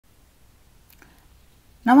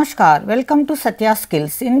Namaskar, welcome to Satya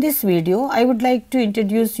Skills. In this video, I would like to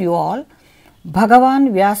introduce you all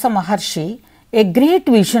Bhagavan Vyasa Maharishi, a great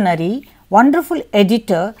visionary, wonderful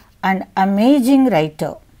editor and amazing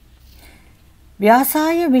writer.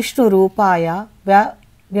 Vyasaya Vishnu Rupaya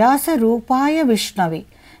Vyasa Rupaya Vishnavi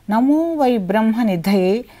Namo Vai Brahma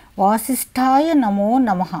Nidhaye Vasisthaya Namo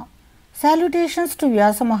Namaha. Salutations to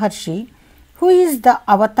Vyasa Maharishi, who is the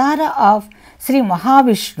avatar of Sri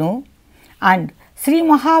Mahavishnu, and Sri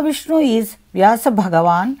Mahavishnu is Vyasa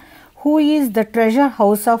Bhagavan, who is the treasure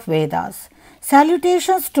house of Vedas.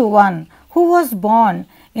 Salutations to one who was born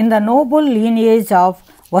in the noble lineage of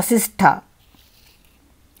Vasistha.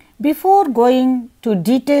 Before going to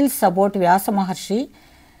details about Vyasa Maharishi,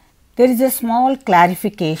 there is a small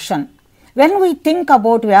clarification. When we think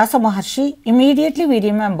about Vyasa Maharishi, immediately we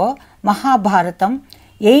remember Mahabharatam,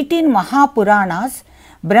 18 Mahapuranas,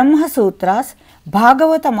 Brahma Sutras,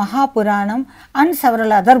 Bhagavata Mahapuranam and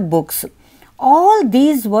several other books. All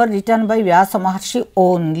these were written by Vyasa Maharishi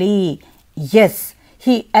only. Yes,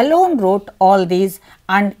 he alone wrote all these,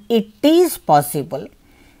 and it is possible.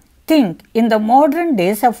 Think, in the modern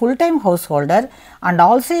days, a full-time householder and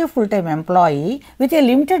also a full-time employee with a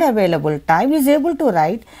limited available time is able to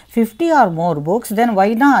write 50 or more books, then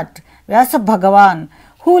why not Vyasa Bhagavan,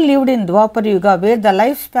 who lived in Dwapar Yuga where the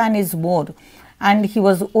lifespan is more, and he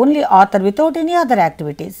was only author without any other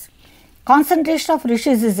activities. Concentration of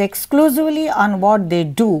rishis is exclusively on what they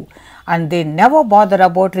do, and they never bother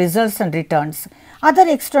about results and returns. Other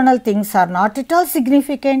external things are not at all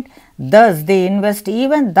significant, thus they invest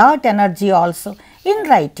even that energy also in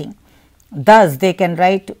writing. Thus they can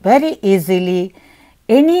write very easily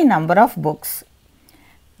any number of books.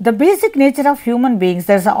 The basic nature of human beings,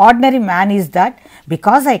 there is an ordinary man, is that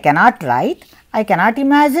because I cannot write, I cannot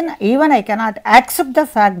imagine, even I cannot accept the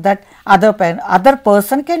fact that other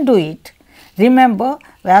person can do it. Remember,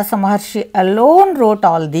 Vyasa Maharishi alone wrote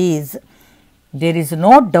all these. There is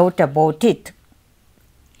no doubt about it.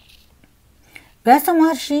 Vyasa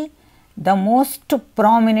Maharishi, the most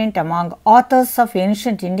prominent among authors of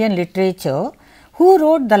ancient Indian literature, who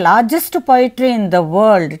wrote the largest poetry in the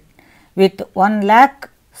world with 1 lakh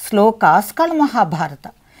slokas called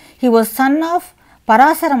Mahabharata. He was son of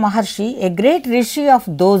Vyasa Maharishi, a great rishi of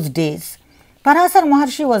those days. Vyasa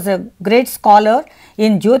Maharishi was a great scholar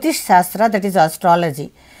in Jyotish Shastra, that is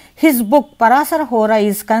astrology. His book Parasara Hora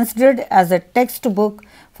is considered as a textbook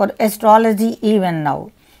for astrology even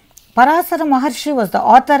now. Vyasa Maharishi was the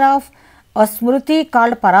author of a smriti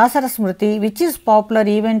called Parasara Smriti, which is popular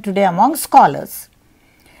even today among scholars.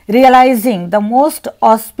 Realizing the most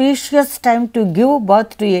auspicious time to give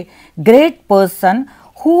birth to a great person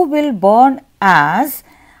who will born as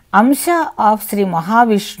Amsha of Sri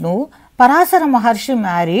Mahavishnu, Vyasa Maharishi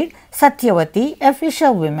married Satyavati, a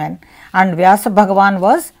fisher woman, and Vyasa Bhagavan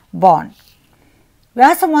was born.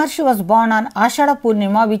 Vyasa Maharishi was born on Ashada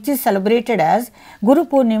Purnima, which is celebrated as Guru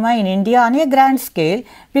Purnima in India on a grand scale,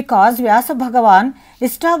 because Vyasa Bhagavan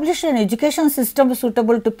established an education system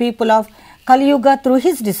suitable to people of Kali Yuga through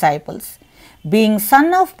his disciples. Being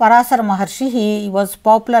son of Vyasa Maharishi, he was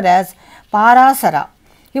popular as Parasara.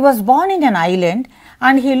 He was born in an island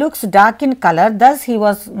and he looks dark in color, thus he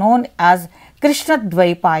was known as Krishna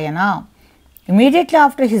Dvaipayana. Immediately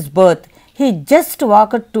after his birth, he just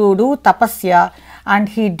walked to do tapasya, and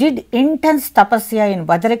he did intense tapasya in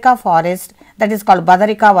Badarika forest, that is called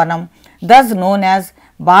Badarika Vanam, thus known as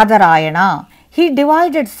Badarayana. He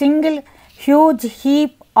divided single huge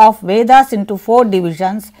heap of Vedas into 4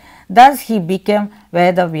 divisions, thus he became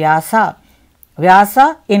Veda Vyasa.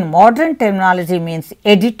 Vyasa in modern terminology means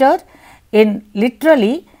editor. In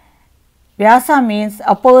literally, Vyasa means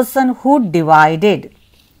a person who divided.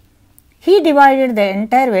 He divided the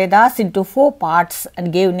entire Vedas into 4 parts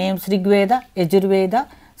and gave names Rigveda, Yajurveda,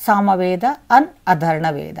 Samaveda and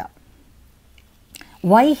Adharana Veda.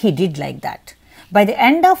 Why he did like that? By the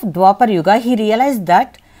end of Dwapar Yuga, he realized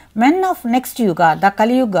that men of next Yuga, the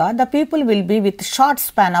Kali Yuga, the people will be with short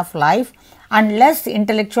span of life and less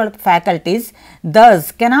intellectual faculties,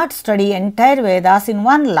 thus cannot study entire Vedas in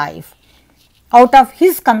one life. Out of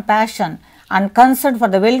his compassion and concern for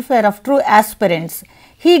the welfare of true aspirants,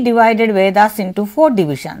 he divided Vedas into 4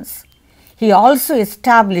 divisions. He also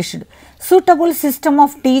established suitable system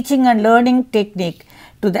of teaching and learning technique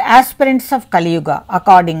to the aspirants of Kali Yuga.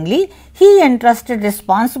 Accordingly, he entrusted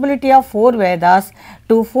responsibility of 4 Vedas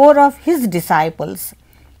to 4 of his disciples.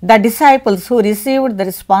 The disciples who received the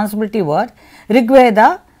responsibility were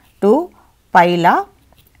Rigveda to Paila,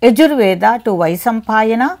 Yajurveda to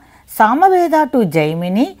Vaisampayana, Samaveda to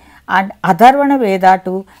Jaimini and Adharvana Veda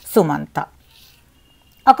to Sumanta.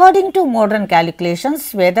 According to modern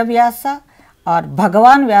calculations, Vedavyasa or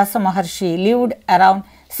Bhagavan Vyasa Maharishi lived around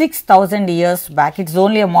 6000 years back. It is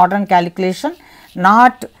only a modern calculation,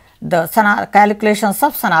 not the calculations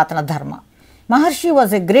of Sanatana Dharma. Maharishi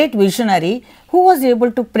was a great visionary who was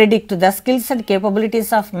able to predict the skills and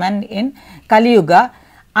capabilities of men in Kali Yuga,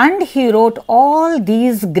 and he wrote all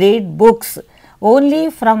these great books only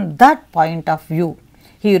from that point of view.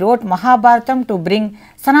 He wrote Mahabharatam to bring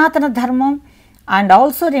Sanatana Dharma and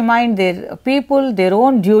also remind their people their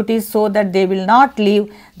own duties so that they will not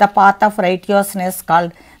leave the path of righteousness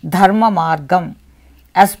called Dharma Margam.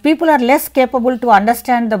 As people are less capable to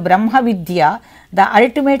understand the Brahma Vidya, the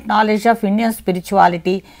ultimate knowledge of Indian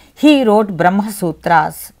spirituality, he wrote Brahma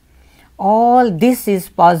Sutras. All this is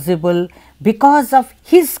possible because of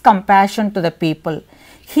his compassion to the people.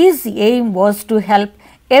 His aim was to help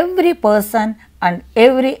every person and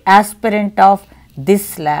every aspirant of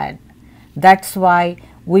this land. That's why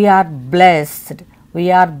we are blessed.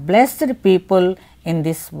 We are blessed people in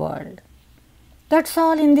this world. That's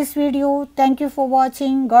all in this video. Thank you for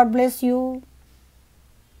watching. God bless you.